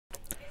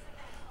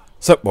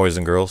Sup boys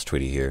and girls,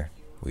 Tweety here.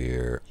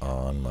 We're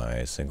on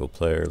my single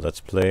player Let's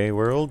Play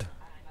world.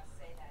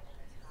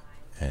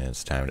 And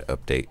it's time to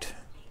update.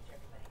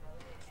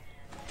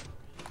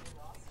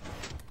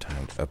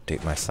 Time to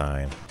update my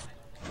sign.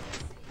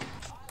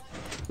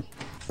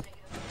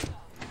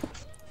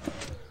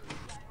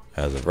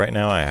 As of right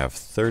now I have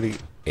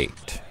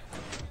 38.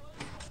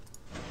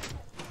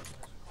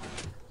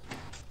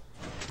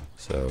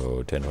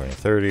 So 10, 20,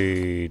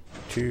 30,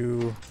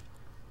 2,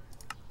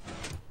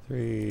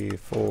 3,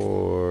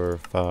 4,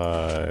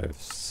 5,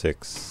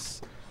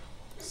 6,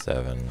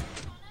 7,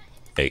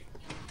 8.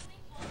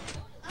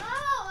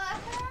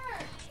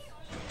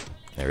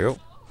 There we go.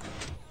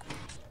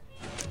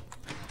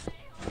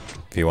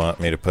 If you want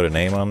me to put a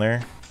name on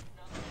there,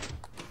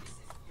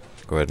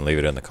 go ahead and leave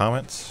it in the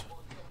comments.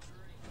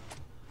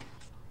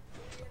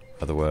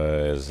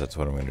 Otherwise, that's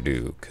what I'm going to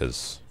do,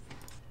 because,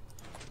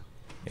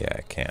 yeah,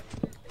 I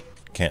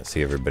can't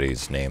see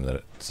everybody's name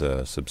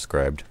that's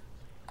subscribed.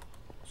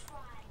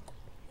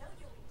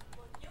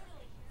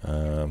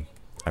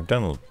 I've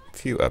done a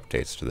few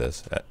updates to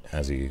this,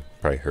 as you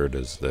probably heard,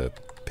 is the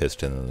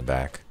piston in the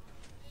back.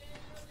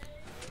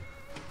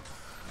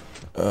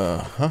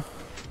 And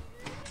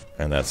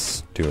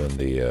that's doing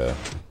the,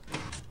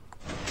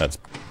 that's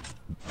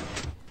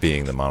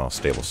being the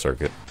monostable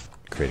circuit,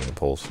 creating a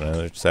pulse.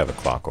 And I just have a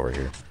clock over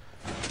here.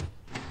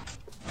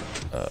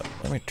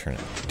 Let me turn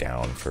it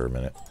down for a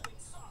minute.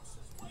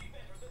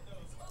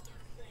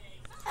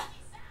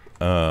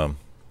 How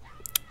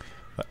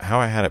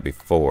I had it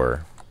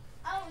before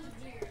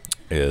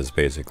is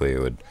basically it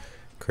would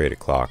create a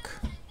clock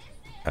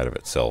out of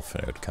itself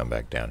and it would come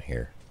back down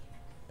here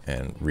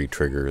and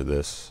re-trigger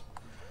this,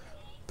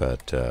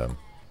 but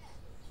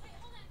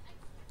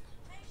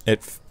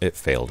it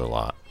failed a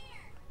lot.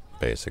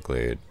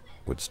 Basically it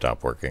would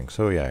stop working,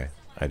 so yeah,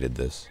 I did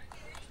this.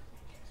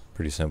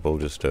 Pretty simple,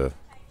 just a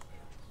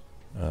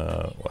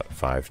what,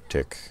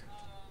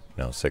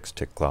 6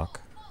 tick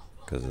clock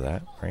because of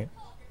that, right?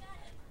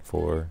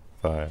 4,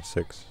 5,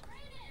 6,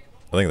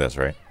 I think that's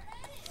right.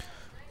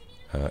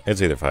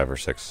 It's either 5 or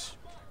 6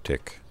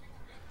 tick,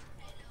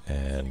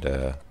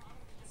 and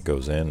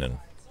goes in and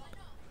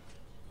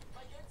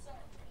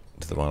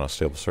to the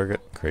monostable circuit,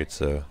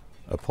 creates a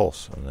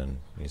pulse, and then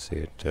you see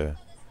it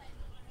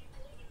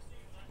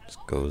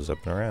just goes up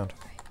and around.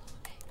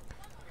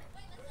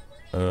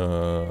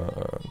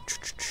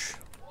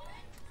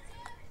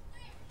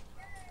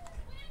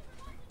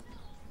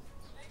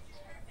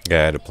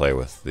 Yeah, I had to play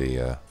with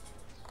the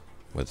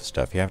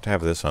stuff. You have to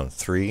have this on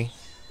 3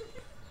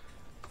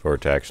 for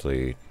it to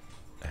actually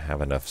have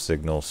enough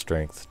signal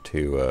strength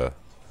to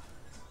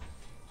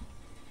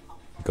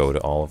go to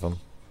all of them,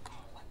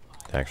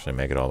 to actually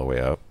make it all the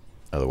way up.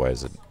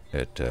 Otherwise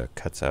it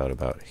cuts out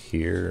about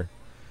here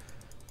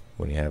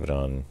when you have it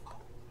on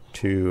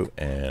 2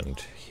 and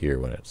here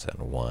when it's at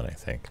 1, I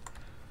think.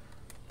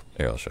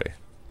 Here, I'll show you.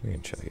 We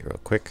can show you real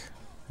quick.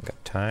 I've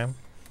got time.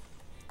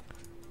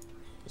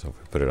 So if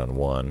we put it on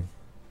 1,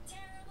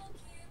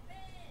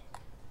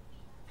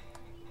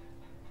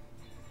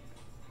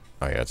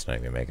 oh yeah, it's not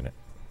even making it.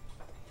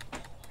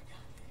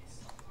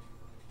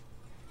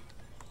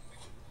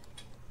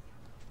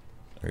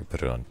 We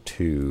put it on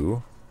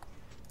 2.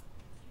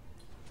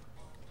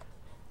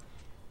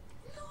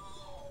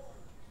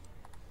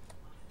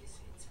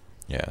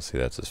 Yeah, see,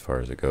 that's as far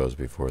as it goes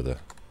before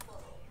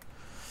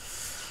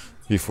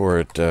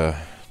it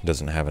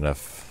doesn't have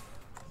enough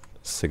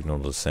signal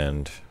to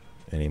send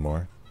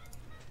anymore.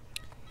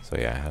 So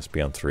yeah, it has to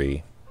be on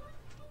 3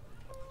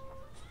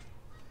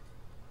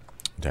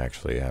 to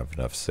actually have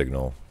enough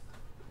signal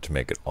to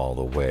make it all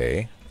the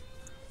way.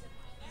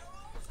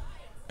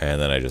 And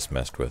then I just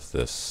messed with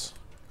this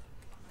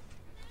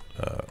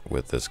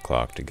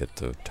clock to get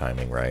the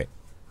timing right.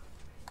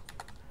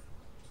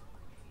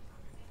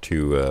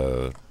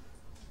 Too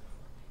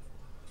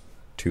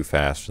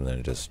fast, and then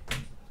it just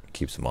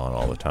keeps them on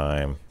all the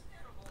time,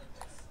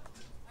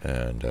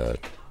 and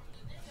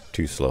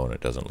too slow and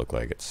it doesn't look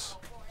like it's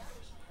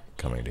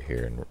coming to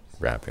here and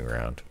wrapping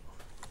around.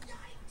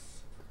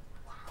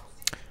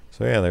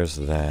 So yeah, there's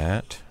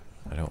that.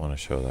 I don't want to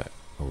show that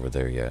over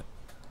there yet.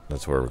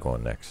 That's where we're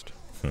going next.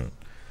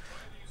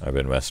 I've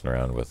been messing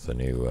around with the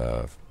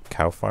new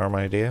cow farm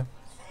idea.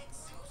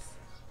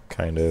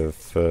 Kind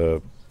of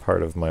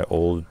part of my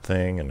old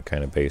thing, and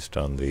kind of based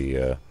on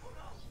the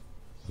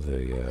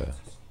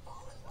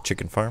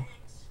chicken farm.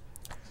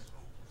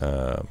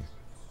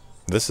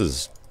 This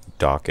is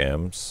Doc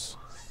M's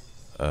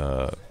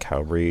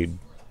cow breed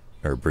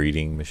or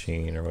breeding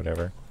machine or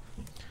whatever,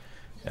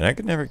 and I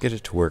could never get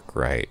it to work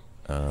right.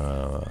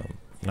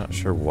 Not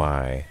sure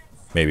why.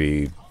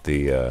 Maybe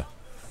the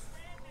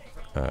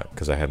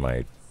because I had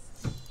my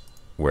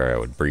where I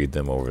would breed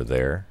them over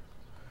there,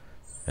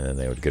 and then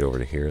they would get over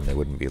to here and they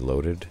wouldn't be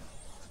loaded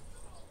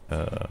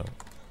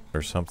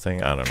or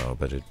something. I don't know,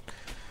 but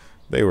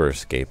they were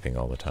escaping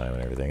all the time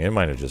and everything. It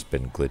might have just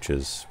been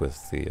glitches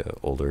with the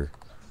older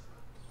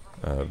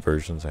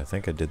versions. I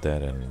think I did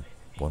that in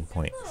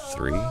 1.3,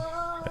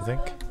 I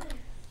think.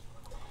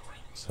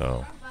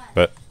 So,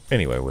 but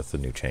anyway, with the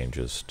new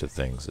changes to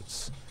things,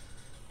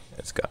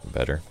 it's gotten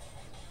better.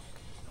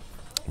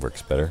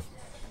 Works better.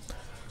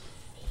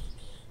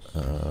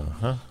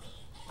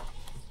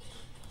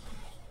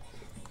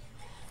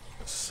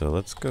 So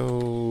let's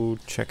go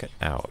check it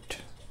out.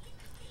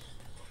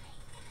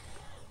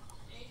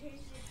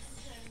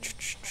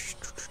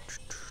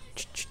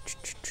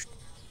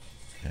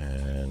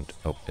 And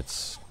oh,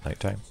 it's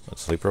nighttime.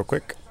 Let's sleep real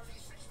quick,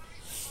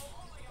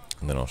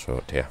 and then I'll show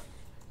it to you.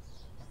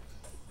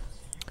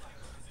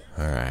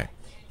 Alright.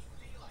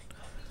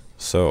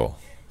 So,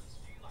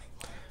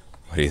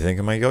 what do you think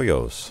of my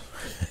yo-yos?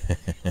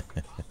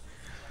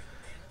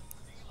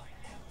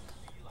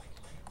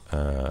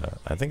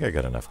 I think I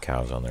got enough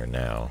cows on there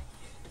now.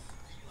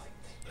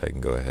 I can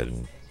go ahead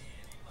and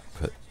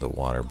put the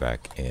water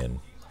back in.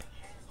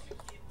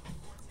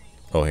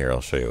 Oh, here, I'll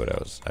show you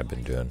what I've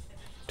been doing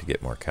to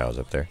get more cows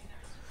up there.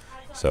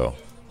 So,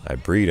 I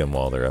breed them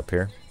while they're up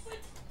here.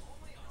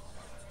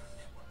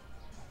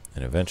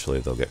 And eventually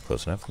they'll get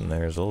close enough, and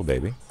there's a little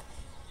baby.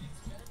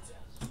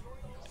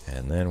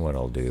 And then what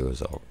I'll do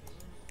is oh,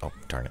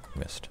 darn it,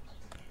 missed.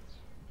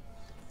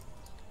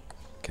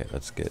 Okay,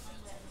 let's get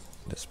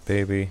this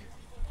baby.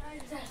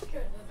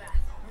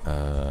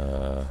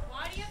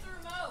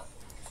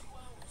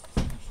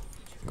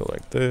 Go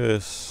like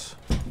this.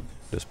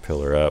 Just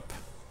pillar up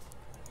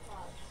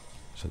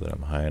so that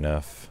I'm high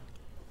enough.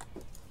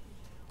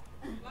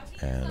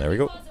 And there we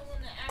go.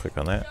 Click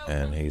on that,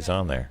 and he's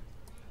on there.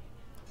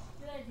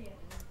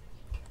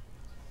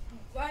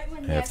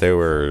 And if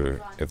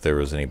there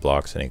was any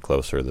blocks any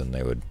closer, then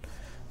they would,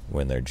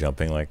 when they're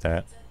jumping like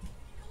that,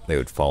 they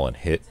would fall and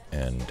hit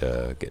and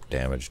get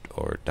damaged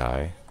or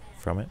die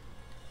from it.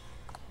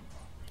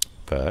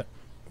 But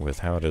with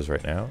how it is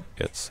right now,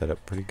 it's set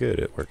up pretty good.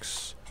 It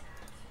works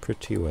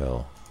pretty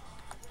well.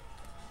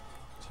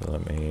 So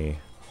let me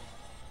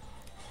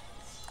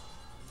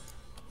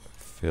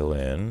fill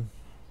in.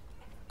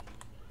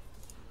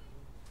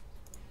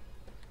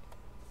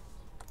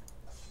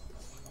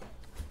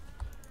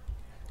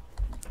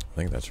 I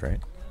think that's right.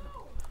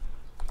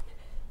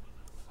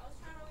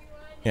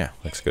 Yeah,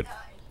 looks good.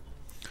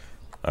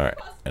 Alright,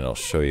 and I'll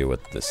show you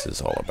what this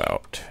is all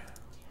about.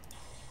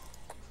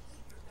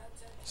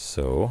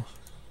 So,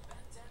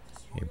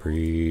 you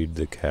breed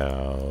the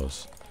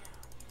cows.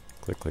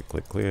 Click, click,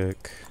 click,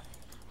 click.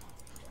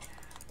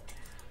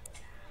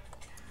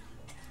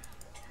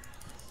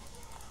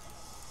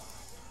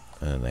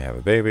 And then they have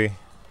a baby.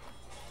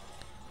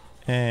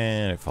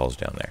 And it falls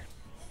down there.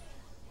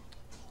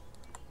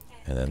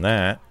 And then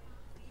that,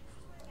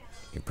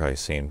 you've probably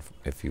seen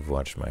if you've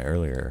watched my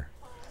earlier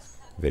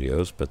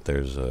videos, but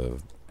there's a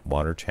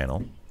water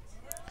channel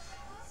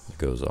that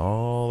goes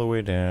all the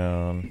way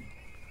down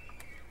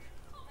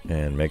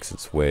and makes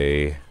its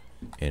way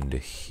into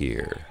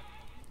here.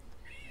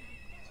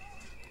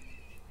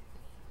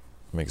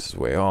 Makes its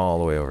way all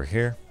the way over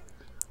here,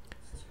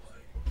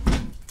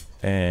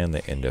 and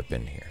they end up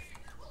in here.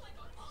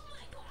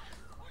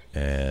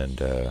 And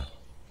then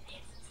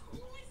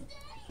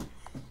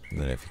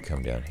if you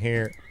come down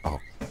here,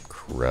 oh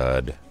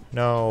crud,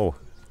 no,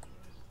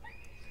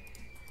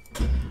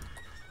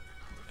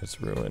 it's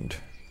ruined.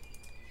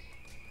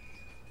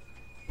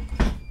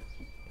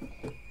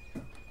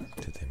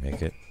 Did they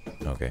make it?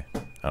 Okay,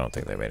 I don't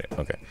think they made it.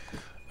 Okay,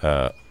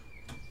 I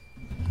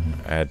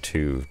had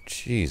to,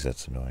 geez,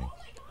 that's annoying.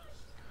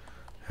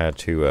 Had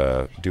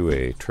to do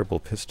a triple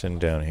piston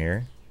down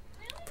here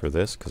for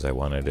this because I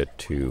wanted it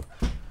to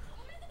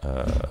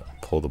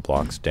pull the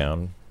blocks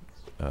down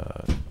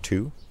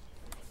two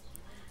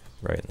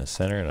right in the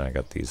center, and I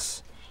got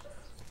these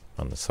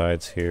on the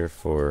sides here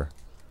for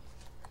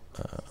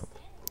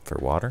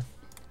water.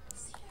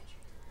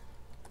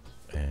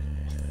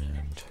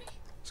 And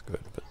let's go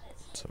ahead and put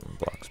some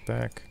blocks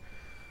back.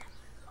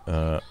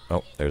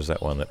 Oh, there's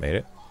that one that made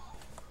it.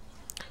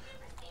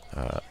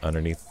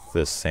 Underneath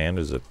this sand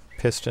is a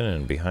piston,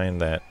 and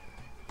behind that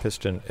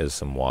piston is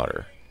some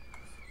water.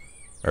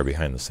 Or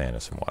behind the sand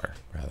is some water,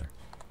 rather.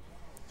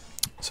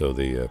 So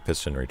the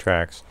piston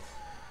retracts,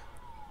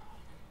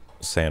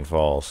 sand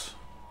falls,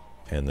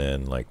 and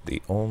then like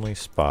the only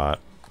spot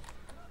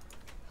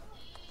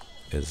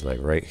is like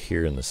right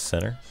here in the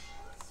center,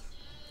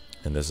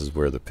 and this is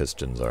where the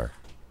pistons are.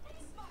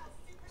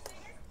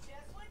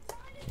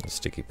 The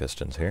sticky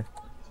pistons here.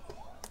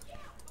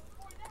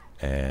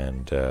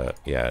 And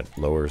yeah, it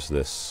lowers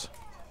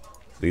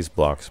these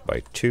blocks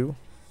by 2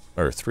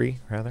 or 3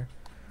 rather,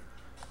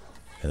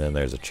 and then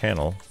there's a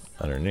channel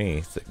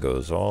underneath that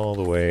goes all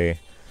the way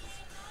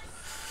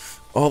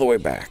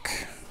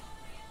back,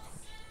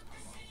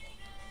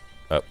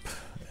 up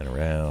and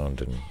around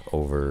and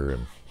over,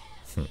 and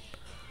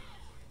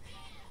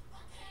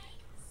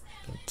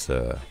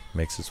it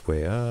makes its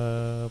way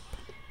up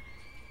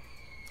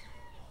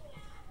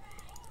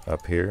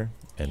here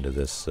into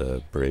this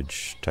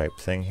bridge type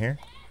thing here,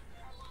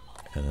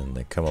 and then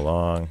they come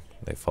along,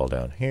 they fall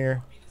down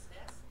here,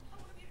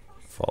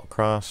 fall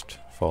across,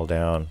 fall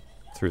down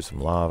through some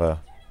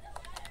lava,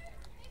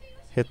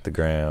 hit the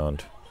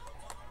ground,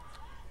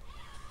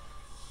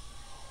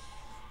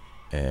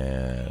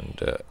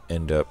 and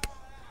end up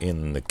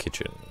in the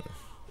kitchen.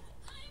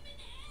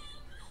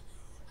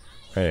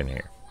 Right in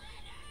here.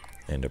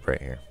 End up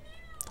right here.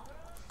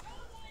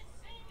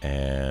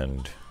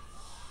 And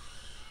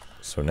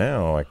so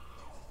now I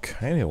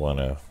kind of want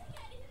to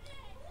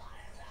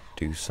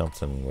do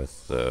something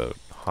with the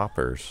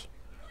hoppers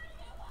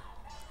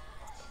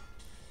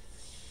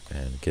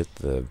and get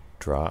the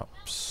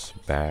drops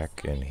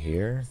back in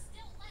here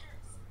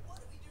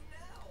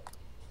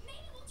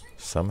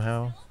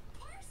somehow.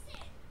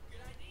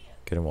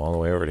 Get them all the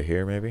way over to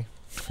here, maybe.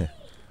 I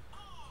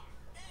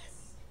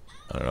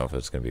don't know if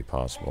it's going to be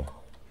possible.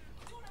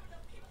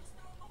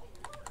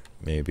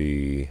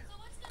 Maybe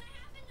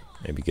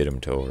get them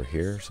to over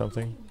here or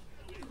something.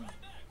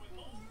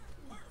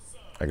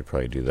 I could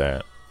probably do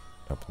that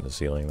up in the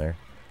ceiling there.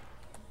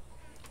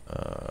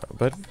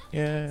 But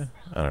yeah,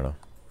 I don't know.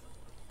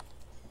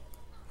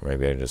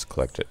 Maybe I just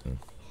collect it and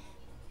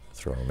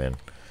throw them in.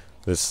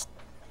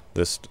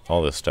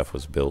 All this stuff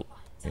was built,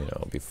 you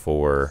know,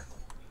 before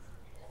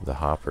the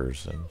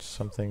hoppers, and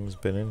something's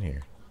been in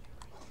here.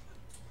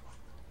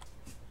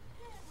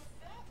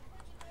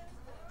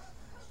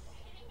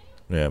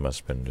 Yeah, it must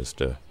have been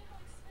just a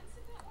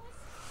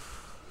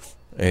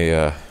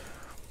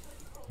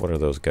what are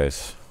those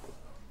guys?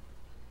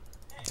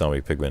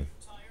 Zombie pigmen.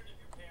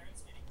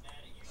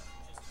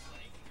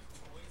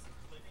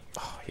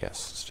 Oh, yes,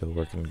 still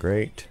working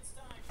great.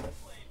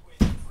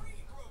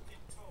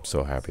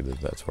 So happy that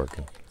that's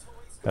working.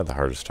 I had the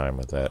hardest time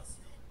with that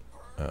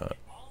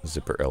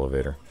zipper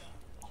elevator.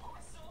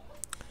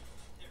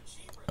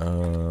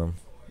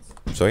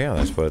 So yeah,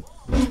 that's what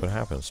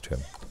happens to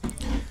him.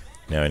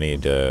 Now I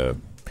need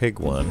pig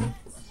one.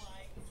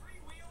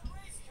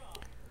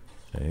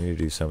 I need to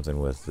do something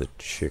with the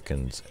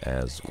chickens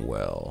as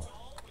well.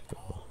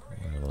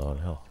 Oh,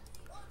 hell.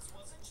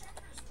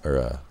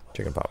 Or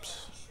chicken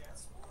pops.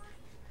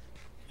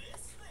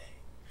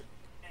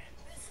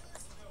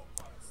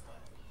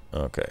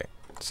 Okay,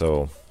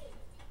 so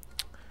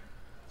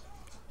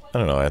I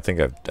don't know. I think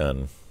I've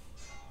done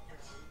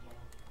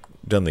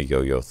the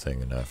yo-yo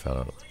thing enough. I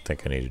don't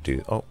think I need to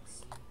do. Oh,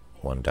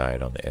 one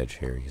died on the edge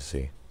here. You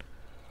see.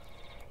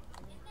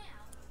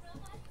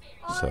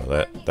 So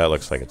that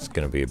looks like it's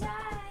going to be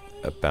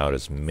about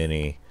as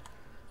many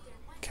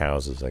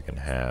cows as I can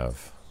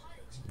have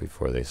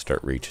before they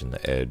start reaching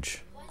the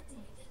edge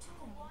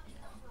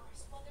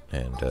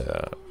and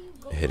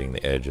hitting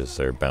the edge as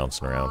they're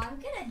bouncing around.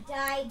 I'm gonna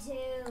die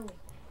too.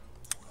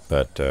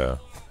 But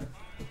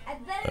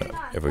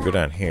if we go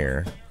down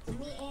here,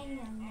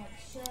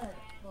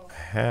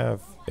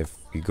 if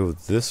you go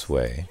this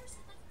way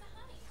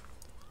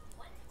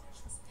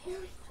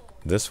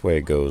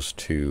goes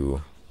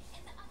to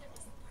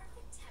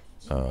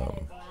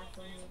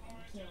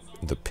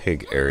the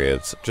pig area.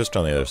 It's just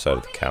on the other side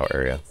of the cow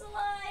area.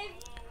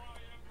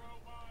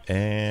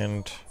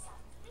 And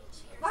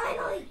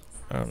I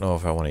don't know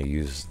if I want to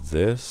use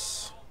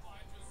this.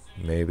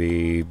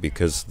 Maybe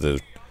because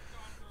the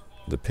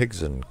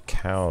pigs and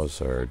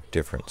cows are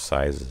different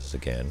sizes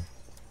again.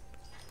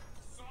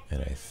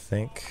 And I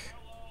think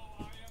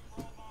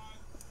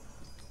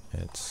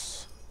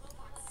it's...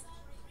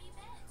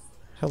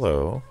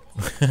 Hello.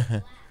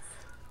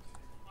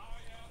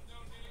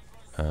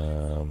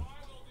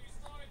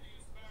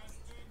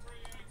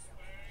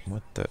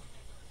 What the...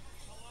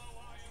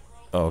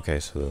 Oh, okay,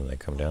 so then they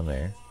come down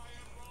there.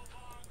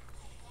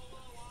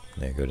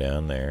 And they go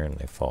down there and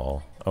they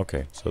fall.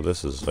 Okay, so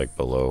this is like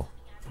below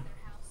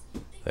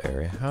the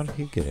area. How did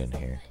he get in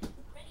here?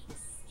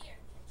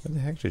 Where the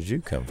heck did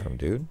you come from,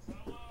 dude?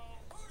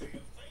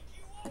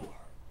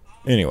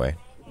 Anyway.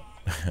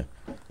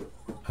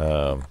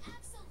 I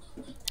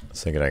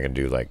was thinking I could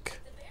do like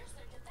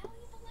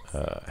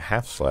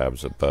half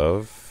slabs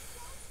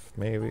above,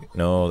 maybe?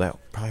 No, that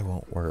probably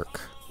won't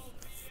work.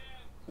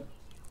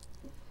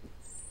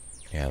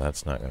 Yeah,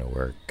 that's not going to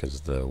work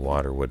because the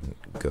water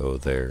wouldn't go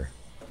there.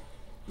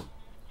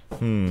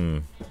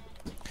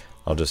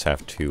 I'll just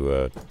have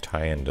to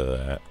tie into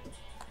that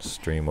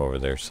stream over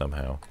there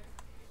somehow.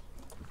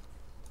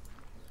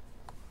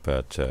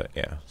 But,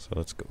 yeah, so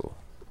let's go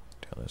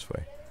down this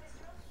way.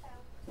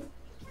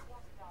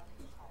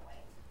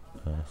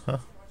 Uh-huh.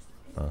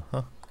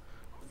 Uh-huh.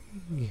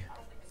 Yeah.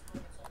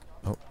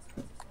 Oh.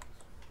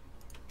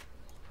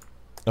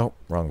 Oh,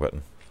 wrong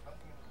button.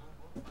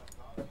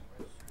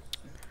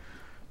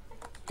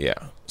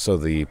 Yeah, so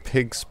the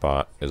pig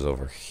spot is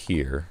over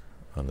here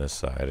on this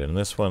side, and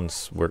this one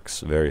works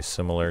very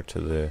similar to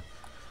the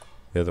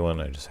other one.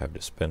 I just have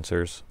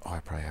dispensers. Oh, I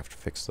probably have to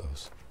fix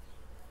those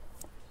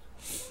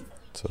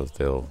so that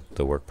they'll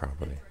work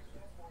properly,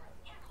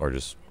 or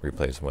just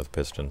replace them with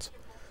pistons.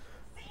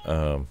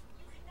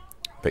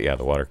 But yeah,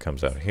 the water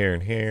comes out here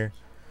and here,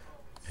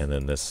 and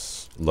then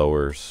this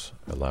lowers,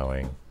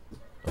 allowing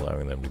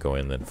them to go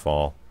in then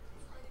fall.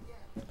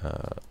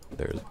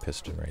 There's a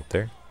piston right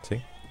there.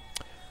 See?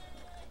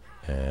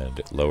 And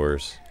it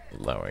lowers,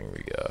 allowing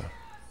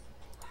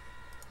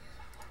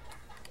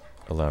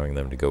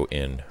them to go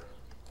in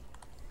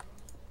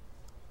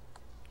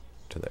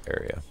to the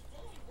area.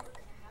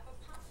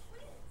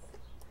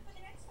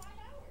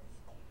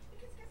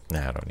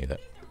 Nah, I don't need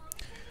that.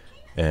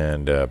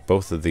 And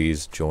both of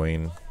these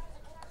join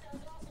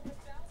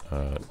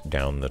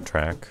down the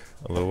track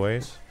a little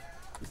ways.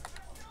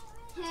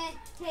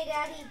 Hey,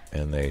 Daddy.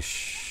 And they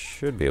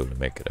should be able to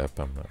make it up.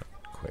 I'm not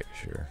quite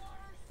sure.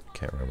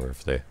 Can't remember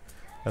if they...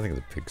 I think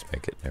the pigs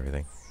make it and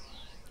everything.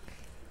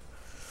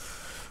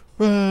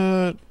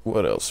 But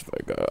what else have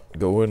I got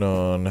going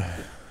on? I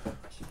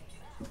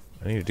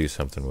need to do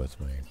something with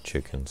my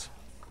chickens.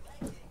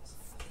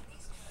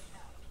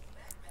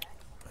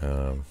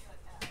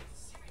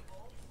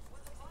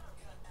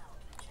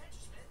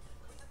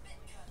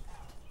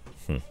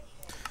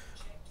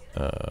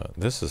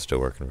 This is still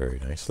working very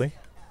nicely.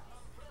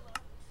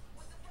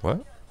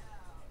 What?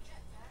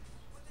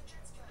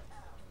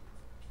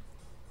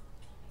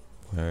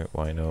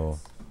 Why no?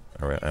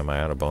 Am I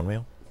out of bone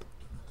meal?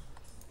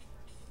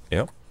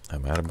 Yep,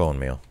 I'm out of bone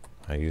meal.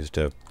 I used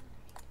up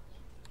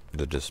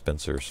the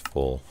dispenser's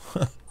full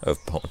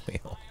of bone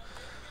meal.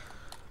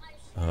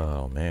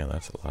 Oh man,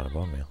 that's a lot of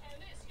bone meal.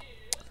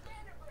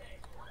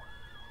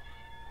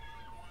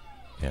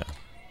 Yeah.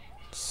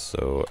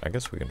 So I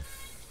guess we can...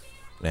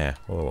 Nah,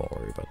 we won't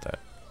worry about that.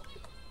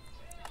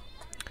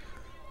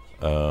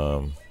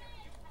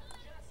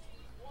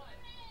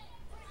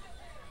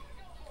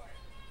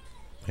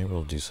 Maybe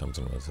we'll do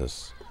something with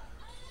this.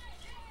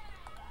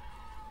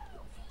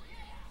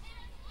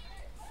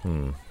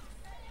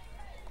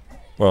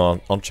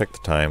 Well, I'll check the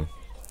time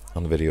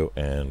on the video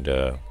and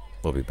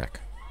we'll be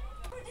back.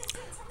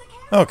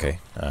 Okay,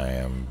 I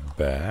am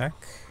back.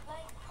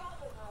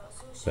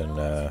 Been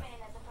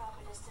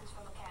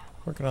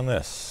working on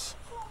this.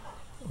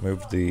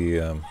 Moved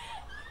the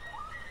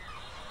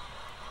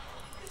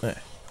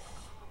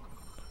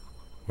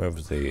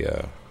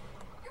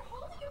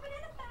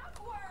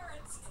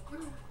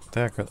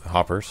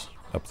hoppers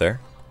up there,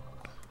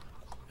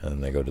 and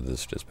then they go to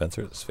this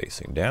dispenser that's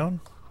facing down,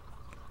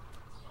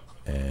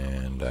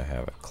 and I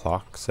have a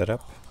clock set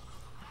up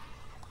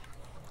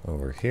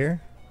over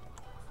here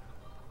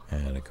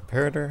and a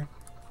comparator,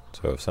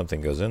 so if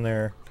something goes in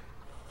there,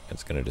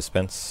 it's going to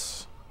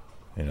dispense.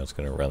 You know, it's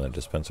going to run the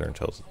dispenser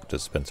until the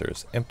dispenser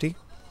is empty.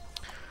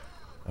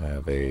 I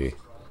have a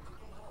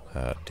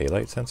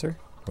daylight sensor,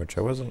 which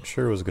I wasn't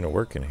sure was going to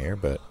work in here,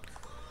 but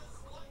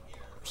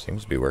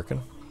seems to be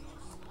working.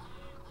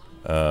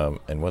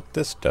 And what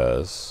this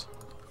does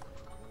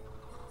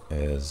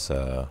is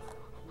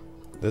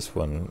this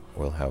one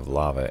will have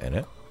lava in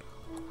it.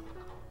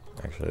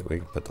 Actually, we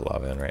can put the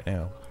lava in right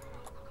now.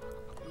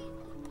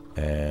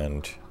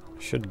 And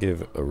should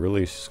give a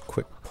really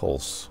quick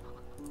pulse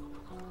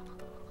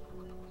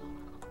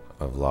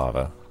of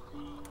lava,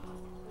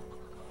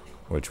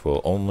 which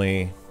will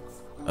only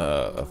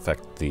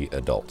affect the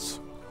adults,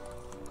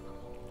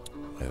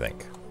 I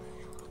think.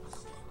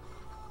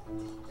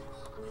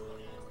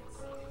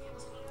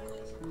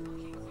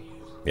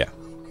 Yeah,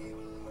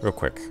 real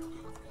quick,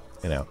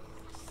 you know.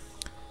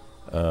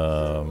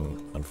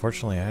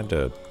 Unfortunately, I had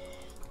to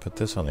put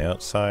this on the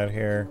outside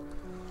here,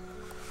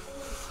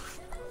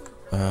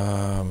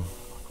 because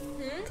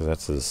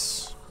that's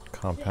as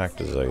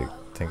compact as I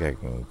think I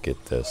can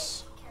get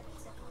this.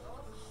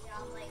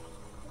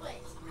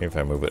 If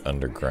I move it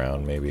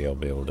underground, maybe I'll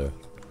be able to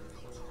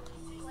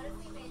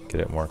get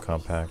it more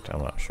compact.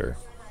 I'm not sure.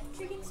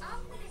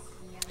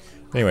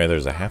 Anyway,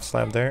 there's a half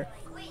slab there.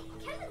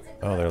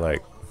 Oh, they're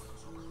like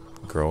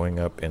growing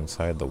up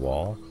inside the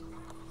wall.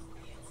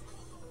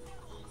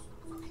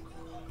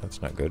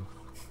 That's not good.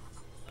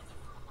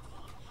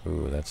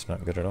 Ooh, that's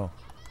not good at all.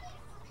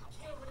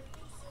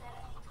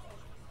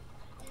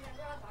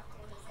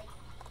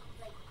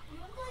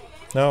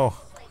 No,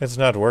 it's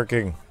not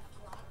working.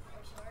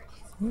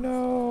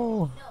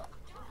 No.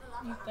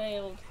 You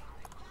failed.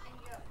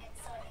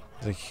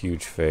 It's a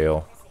huge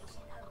fail.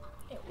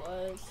 It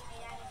was.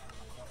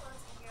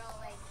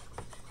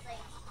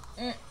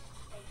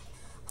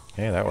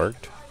 Hey, that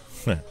worked.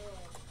 Come here.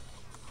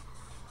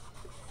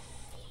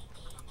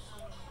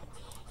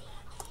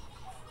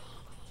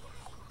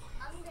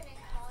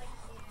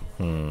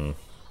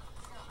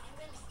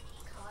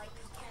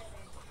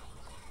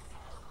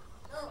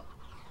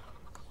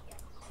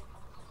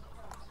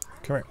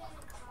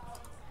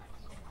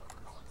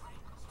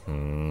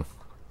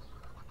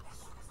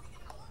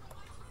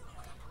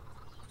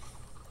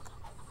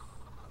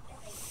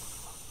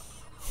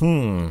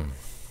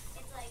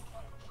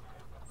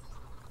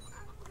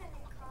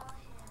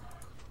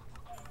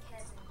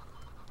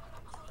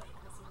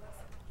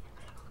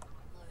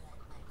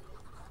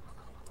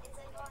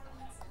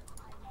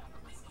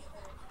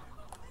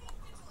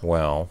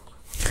 Well,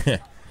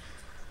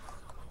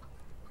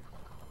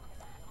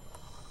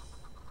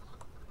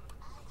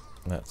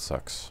 that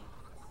sucks.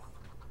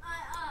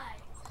 I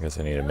guess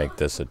I need to make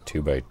this a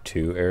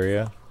 2x2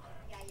 area.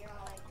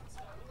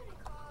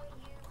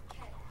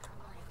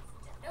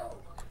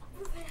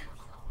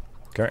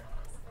 Okay.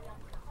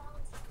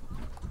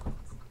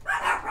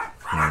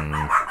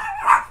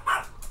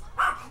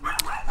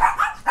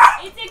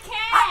 It's a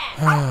cat!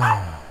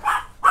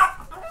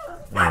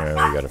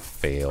 Yeah, we got a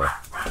failure.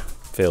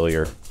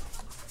 Fails.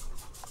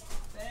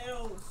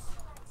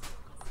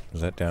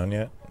 Is that down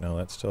yet? No,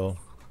 that's still...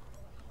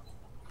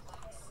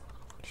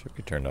 should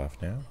be turned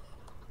off now.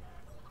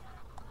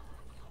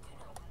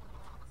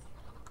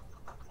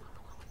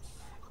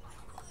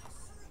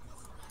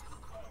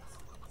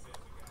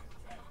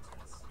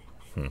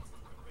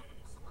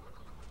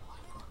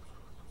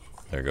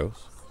 There it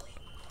goes.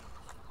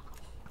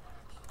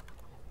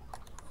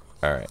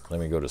 Alright, let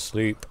me go to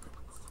sleep.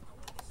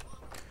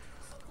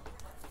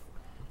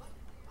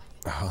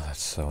 Oh,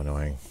 that's so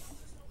annoying.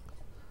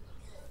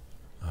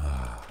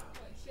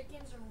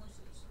 Chickens or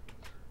horses?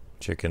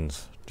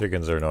 Chickens.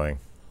 Chickens are annoying.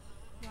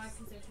 Why?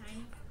 Because they're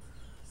tiny?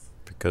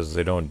 Because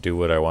they don't do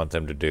what I want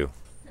them to do.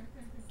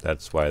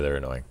 That's why they're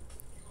annoying.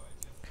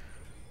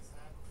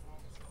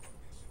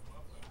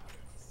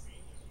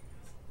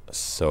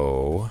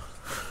 So...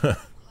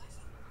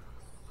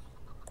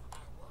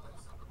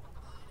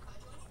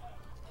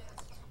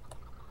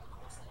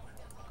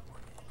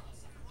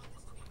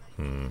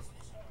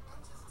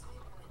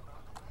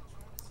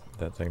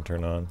 That thing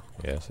turn on?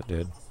 Yes, it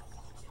did.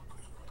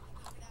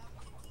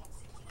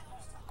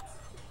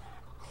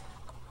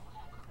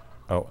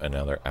 Oh, and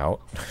now they're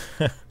out?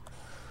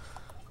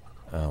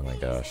 Oh my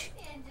gosh.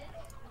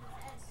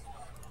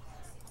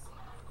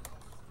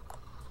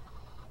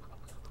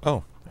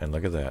 Oh, and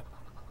look at that.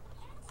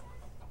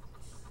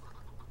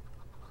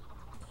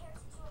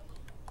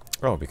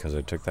 Oh, because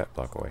I took that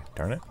block away.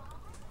 Darn it.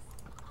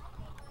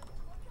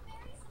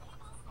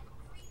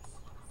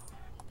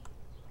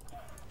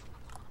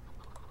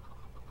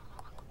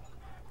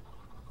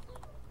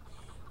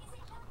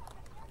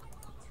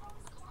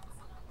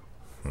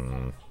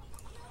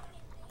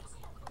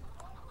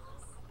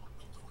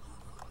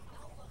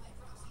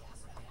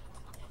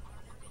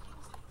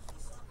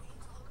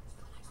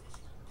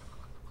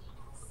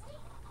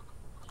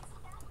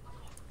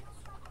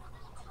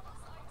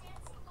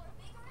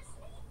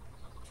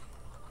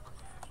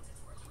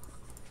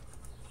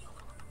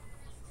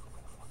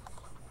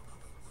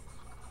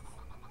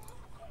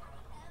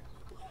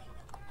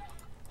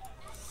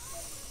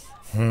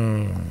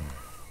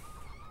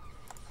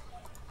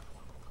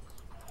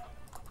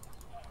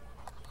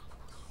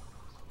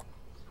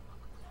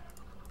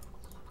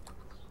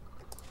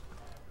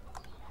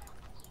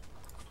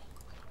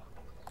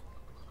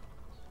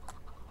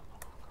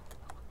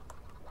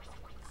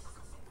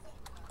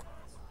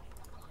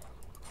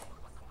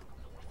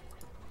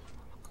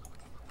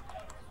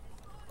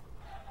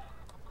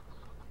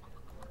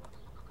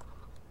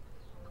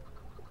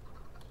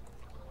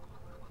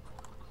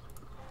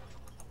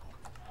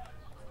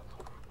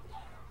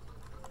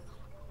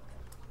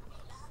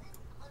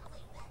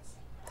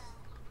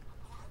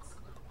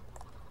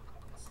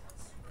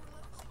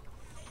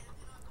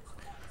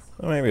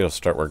 Well, maybe it'll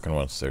start working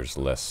once there's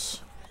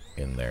less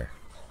in there.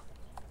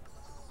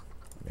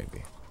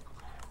 Maybe.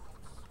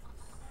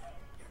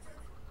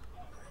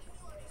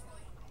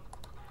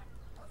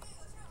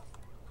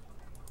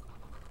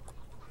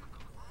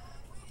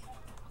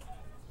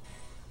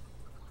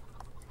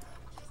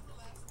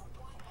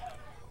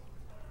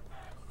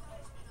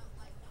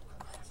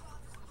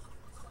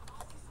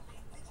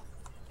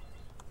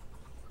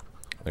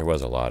 There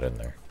was a lot in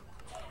there.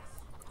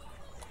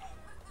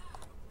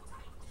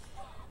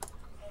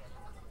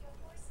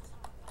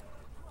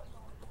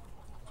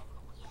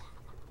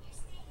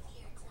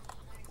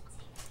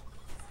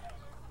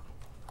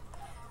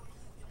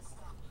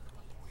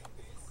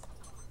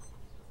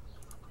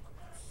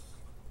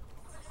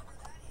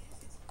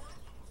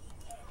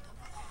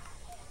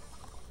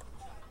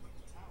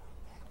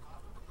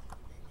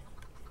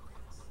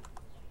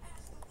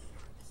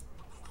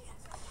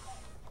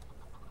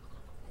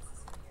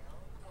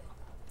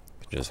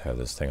 Just have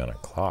this thing on a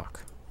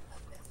clock.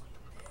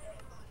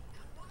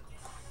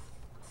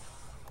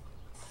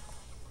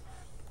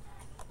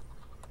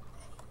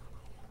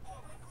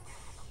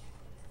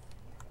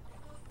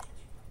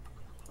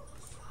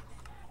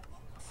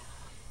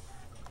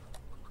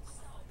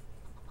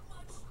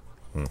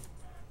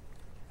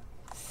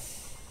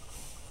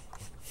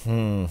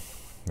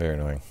 Very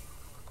annoying.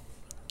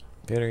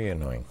 Very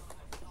annoying.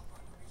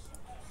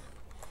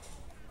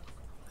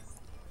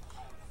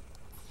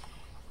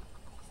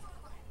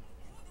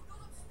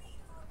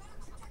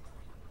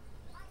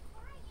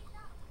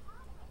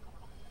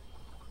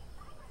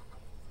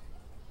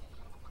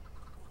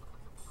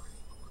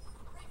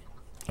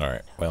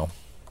 Alright, well.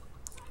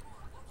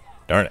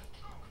 Darn it.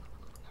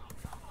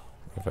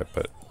 If I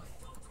put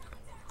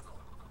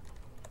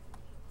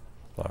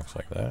blocks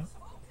like that.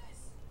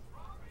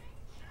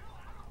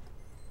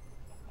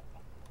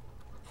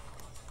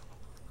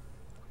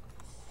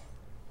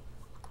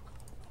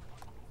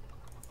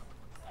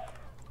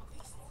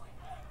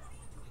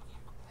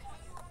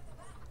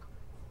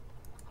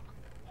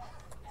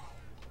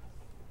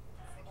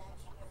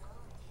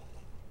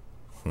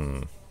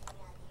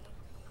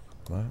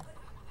 What?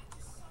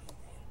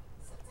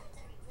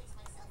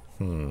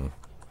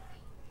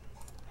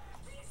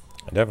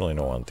 I definitely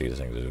don't want these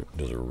things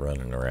just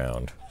running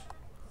around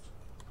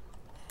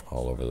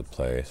all over the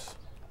place.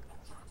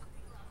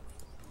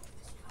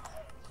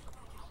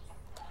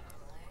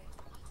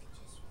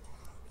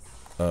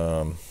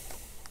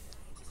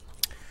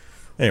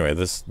 Anyway,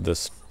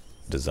 this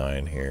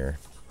design here,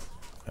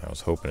 I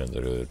was hoping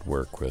that it would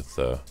work with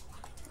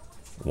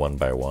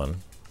 1x1.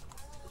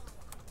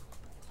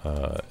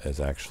 Is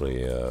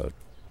actually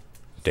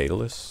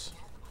dataless.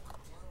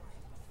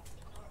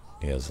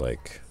 He has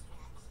like,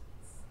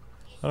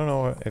 I don't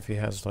know if he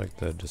has like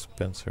the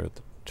dispenser at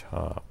the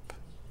top,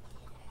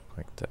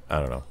 like that. I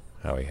don't know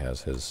how he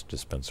has his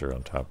dispenser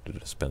on top to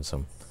dispense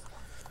them,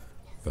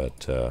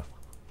 but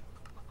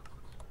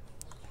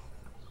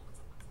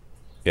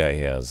yeah,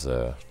 he has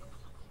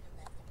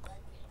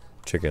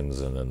chickens,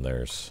 and then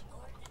there's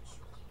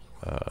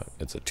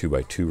it's a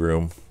 2x2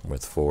 room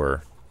with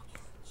 4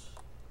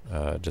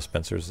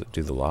 dispensers that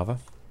do the lava.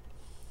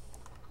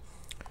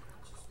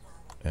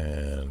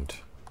 And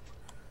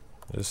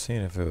just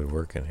seeing if it would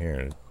work in here.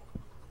 It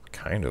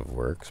kind of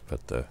works,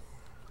 but the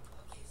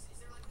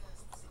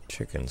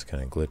chickens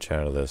kind of glitch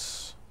out of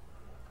this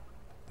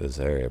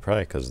area,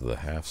 probably because of the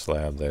half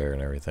slab there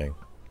and everything.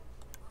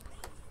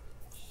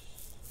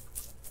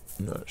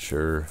 Not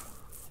sure.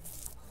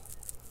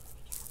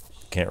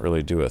 Can't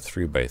really do a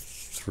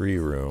 3x3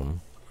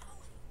 room.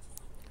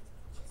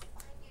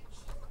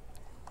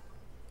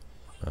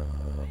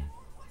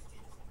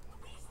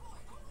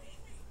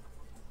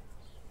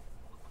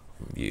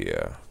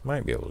 Yeah,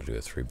 might be able to do a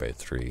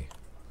 3x3.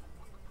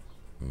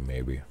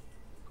 Maybe.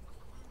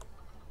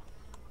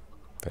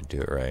 If I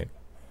do it right.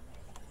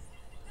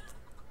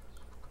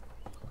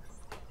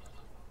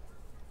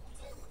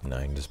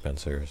 9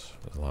 dispensers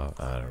with a lot.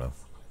 I don't know.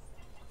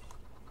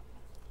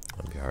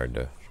 It'd be hard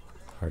to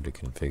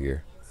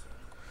configure.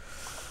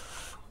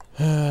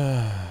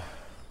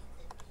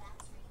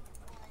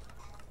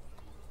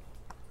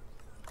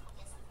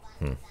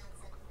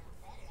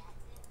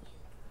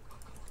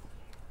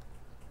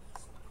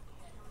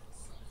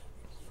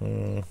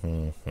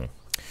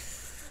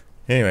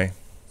 Anyway,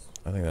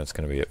 I think that's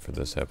going to be it for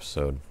this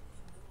episode.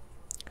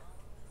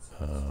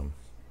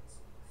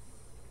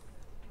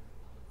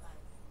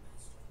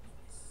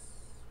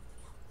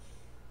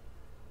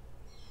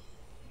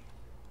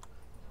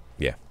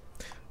 Yeah,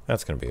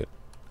 that's going to be it.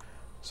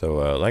 So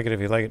like it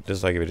if you like it,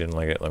 dislike it if you didn't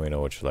like it. Let me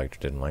know what you liked or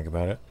didn't like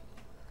about it.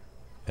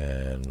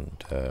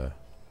 And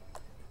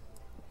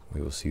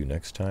we will see you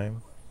next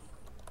time.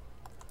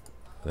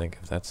 I think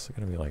if that's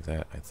going to be like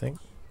that, I think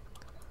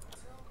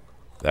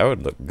that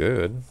would look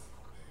good.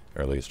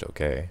 Or at least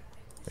okay.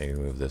 Maybe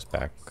move this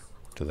back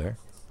to there.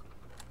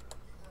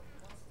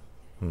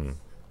 Yeah,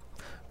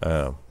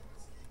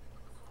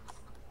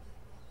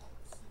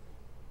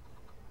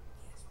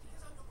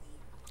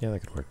 that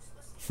could work.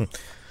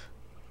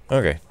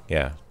 Okay,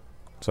 yeah.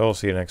 So I'll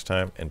see you next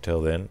time.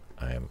 Until then,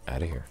 I am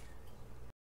out of here.